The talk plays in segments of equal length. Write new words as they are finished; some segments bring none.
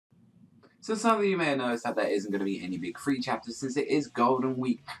So some of you may have noticed that there isn't going to be any big free chapters since it is Golden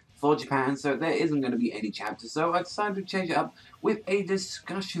Week for Japan, so there isn't going to be any chapters. So I decided to change it up with a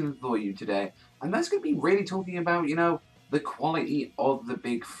discussion for you today. And that's going to be really talking about, the quality of the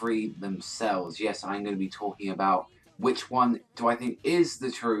big three themselves. Yes, I'm going to be talking about which one do I think is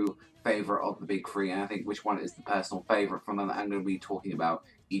the true favourite of the big three, and I think which one is the personal favourite from them that I'm going to be talking about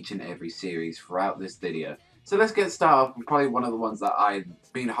each and every series throughout this video. So let's get started with probably one of the ones that I've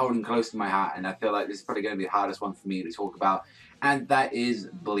been holding close to my heart, and I feel like this is probably going to be the hardest one for me to talk about, and that is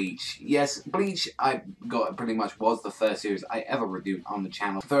Bleach. Yes, Bleach, I got pretty much was the first series I ever reviewed on the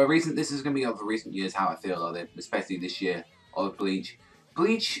channel. For a reason, this is going to be over recent years how I feel of it, especially this year of Bleach.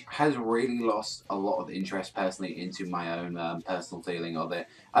 Bleach has really lost a lot of interest personally into my own personal feeling of it.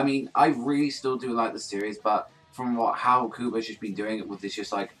 I mean, I really still do like the series, but from how Kuba's just been doing it with this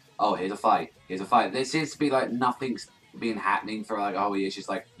just like, oh, here's a fight, here's a fight. There seems to be like nothing's been happening for like, oh, it's just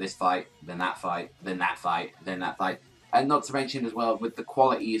like this fight, then that fight, then that fight, then that fight. And not to mention as well with the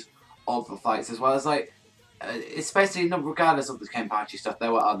qualities of the fights as well as like, especially regardless of the Kenpachi stuff,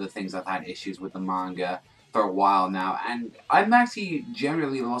 there were other things I've had issues with the manga for a while now, and I've actually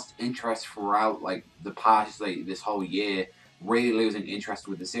generally lost interest throughout like the past like this whole year, really losing interest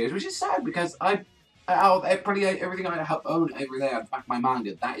with the series, which is sad because out of everything I have owned every day, I've backed my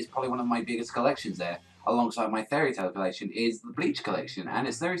manga. That is probably one of my biggest collections there, alongside my fairy tale collection, is the Bleach collection, and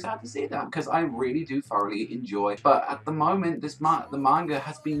it's very sad to see that because I really do thoroughly enjoy. But at the moment, the manga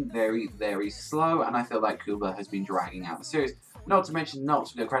has been very, very slow, and I feel like Kuba has been dragging out the series. Not to mention, not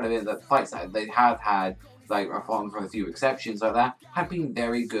to the credit of the fights that they have had, like from a few exceptions like that, have been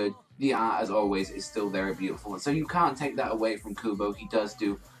very good. The art, as always, is still very beautiful, so you can't take that away from Kubo. He does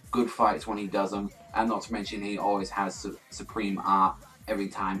do good fights when he does them, and not to mention he always has supreme art every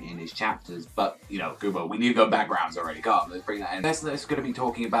time in his chapters. But, Kubo, we need to go backgrounds already. Come on, let's bring that in. That's going to be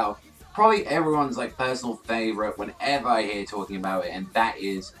talking about probably everyone's like personal favourite whenever I hear talking about it, and that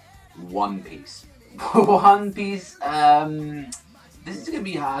is One Piece. One Piece, this is going to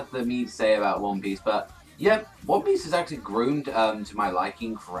be hard for me to say about One Piece, but yeah, One Piece has actually groomed to my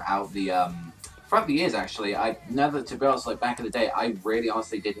liking throughout the years. Actually, I never, to be honest, like back in the day, I really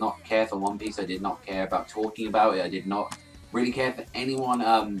honestly did not care for One Piece. I did not care about talking about it. I did not really care for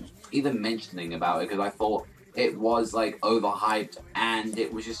anyone even mentioning about it because I thought it was like overhyped and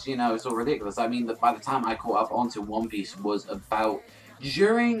it was just sort of ridiculous. I mean, by the time I caught up onto One Piece was about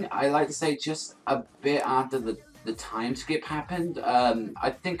during, I like to say, just a bit after the time skip happened. I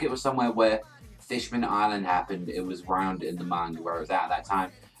think it was somewhere where Fishman Island happened. It was around in the manga where I was at that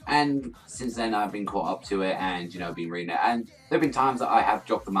time. And since then, I've been caught up to it and, been reading it. And there have been times that I have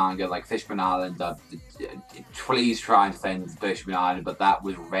dropped the manga, like Fishman Island. Please try and defend Fishman Island, but that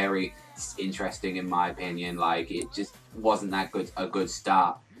was very interesting in my opinion. Like, it just wasn't that a good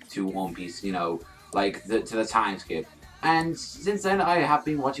start to One Piece, like, to the time skip. And since then, I have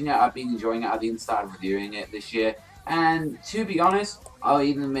been watching it. I've been enjoying it. I've even started reviewing it this year. And to be honest, I'll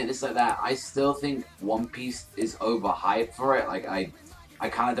even admit this like that, I still think One Piece is overhyped for it. Like, I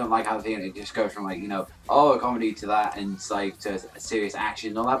kind of don't like how it just goes from, like, oh, a comedy to that, and it's, like, to serious action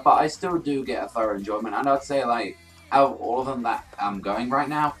and all that, but I still do get a thorough enjoyment, and I'd say, like, out of all of them that I'm going right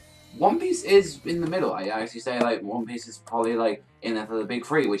now, One Piece is in the middle. I actually say, like, One Piece is probably, like, in there for the big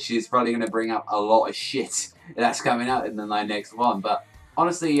three, which is probably going to bring up a lot of shit that's coming out in the next one, but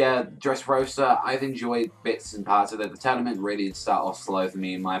honestly, Dressrosa, I've enjoyed bits and parts of it. The tournament really did start off slow for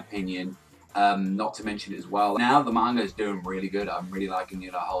me, in my opinion. Not to mention as well, now the manga is doing really good. I'm really liking,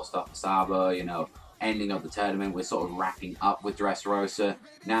 the whole stuff with Saba, ending of the tournament. We're sort of wrapping up with Dressrosa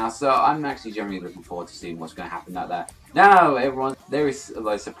now, so I'm actually generally looking forward to seeing what's going to happen at that. Now, everyone, there is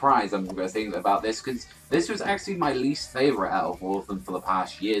a surprise I'm going to think about this, because this was actually my least favourite out of all of them for the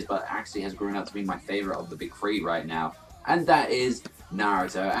past years, but actually has grown out to be my favourite of the big three right now, and that is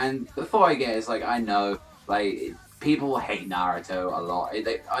Naruto. And before I get it, it's like, I know, like, people hate Naruto a lot.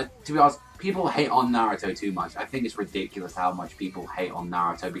 To be honest, people hate on Naruto too much. I think it's ridiculous how much people hate on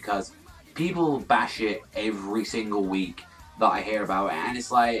Naruto because people bash it every single week that I hear about it, and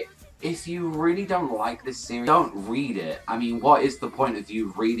it's like, if you really don't like this series, don't read it. I mean, what is the point of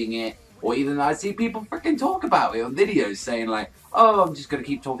you reading it? Or even I see people freaking talk about it on videos saying like, oh, I'm just going to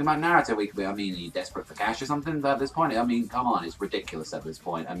keep talking about Naruto weekly. I mean, are you desperate for cash or something at this point? I mean, come on, it's ridiculous at this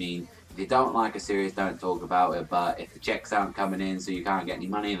point. I mean, if you don't like a series, don't talk about it, but if the checks aren't coming in so you can't get any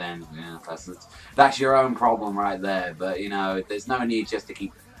money, then yeah, that's your own problem right there. But, there's no need just to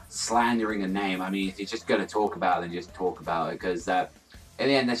keep slandering a name. I mean, if you're just going to talk about it, then just talk about it, because in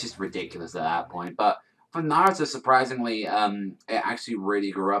the end, that's just ridiculous at that point. But for Naruto, surprisingly, it actually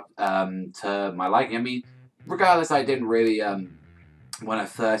really grew up to my liking. I mean, regardless, I didn't really when I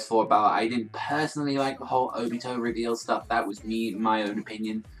first thought about it. I didn't personally like the whole Obito reveal stuff. That was my own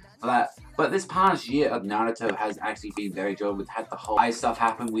opinion for that. But this past year of Naruto has actually been very good. We've had the whole stuff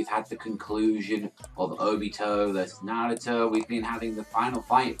happen. We've had the conclusion of Obito versus Naruto. We've been having the final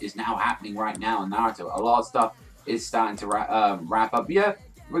fight is now happening right now in Naruto. A lot of stuff is starting to wrap up. Yeah,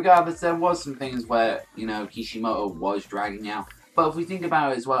 regardless, there was some things where, you know, Kishimoto was dragging out. But if we think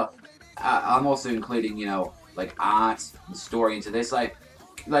about it as well, I'm also including, you know, like art and story into this. Like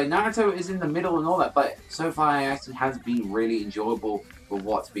Naruto is in the middle and all that, but so far it actually has been really enjoyable for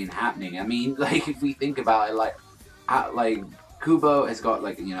what's been happening. I mean, like if we think about it, like Kubo has got,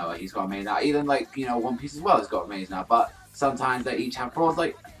 like, you know, he's got amazing art. Even like, you know, One Piece as well has got amazing art. But sometimes they each have flaws.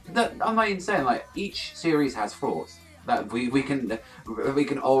 Like that, I'm not even saying like each series has flaws. That we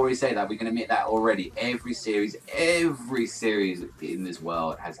can always say that, we can admit that already. Every series in this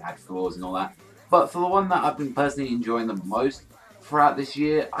world has had flaws and all that. But for the one that I've been personally enjoying the most throughout this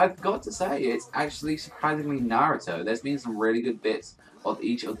year, I've got to say it's actually surprisingly Naruto. There's been some really good bits of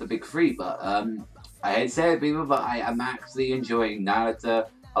each of the big three, but I hate to say it, people, but I am actually enjoying Naruto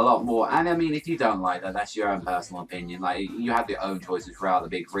a lot more. And I mean, if you don't like that, that's your own personal opinion. Like, you have your own choices throughout the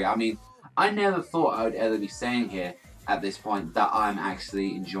big three. I mean, I never thought I would ever be saying here at this point that I'm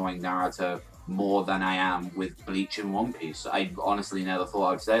actually enjoying Naruto more than I am with Bleach and One Piece. I honestly never thought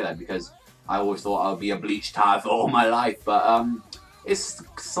I would say that, because I always thought I would be a Bleach type for all my life, but it's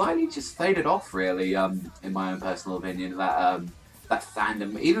slightly just faded off, really, in my own personal opinion, that that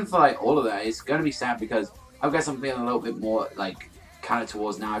fandom. Even for like all of that, it's going to be sad, because I guess I'm feeling a little bit more like kind of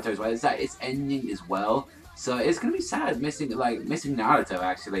towards Naruto as well. It's that it's ending as well, so it's going to be sad missing Naruto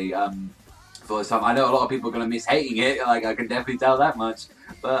actually. For this time, I know a lot of people are going to miss hating it. Like, I can definitely tell that much,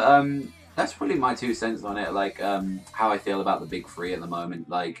 but that's really my 2 cents on it. Like, how I feel about the big three at the moment.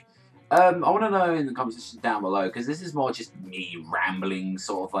 Like, I want to know in the comment section down below, because this is more just me rambling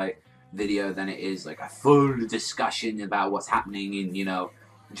sort of like video than it is like a full discussion about what's happening in, you know,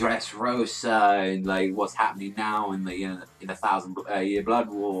 Dressrosa, and like what's happening now in the, you know, in the Thousand-Year Blood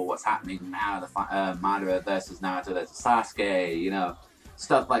War, what's happening now, the Madara versus Naruto versus Sasuke, you know,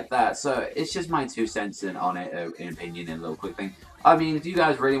 stuff like that. So it's just my 2 cents on it, in opinion, and a little quick thing. I mean, if you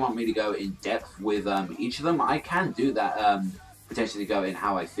guys really want me to go in depth with each of them, I can do that. Potentially go in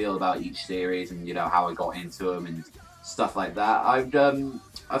how I feel about each series, and, you know, how I got into them and stuff like that.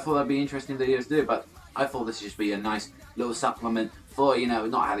 I thought that'd be interesting videos to do, but I thought this would just be a nice little supplement for, you know,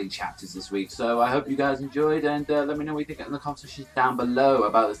 not having chapters this week. So I hope you guys enjoyed, and let me know what you think in the comment section down below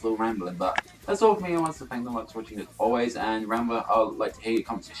about this little rambling. But that's all for me. I want to thank them for watching as always, and remember, I'd like to hear your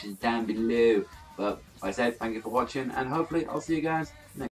comment section down below. But like I said, thank you for watching, and hopefully I'll see you guys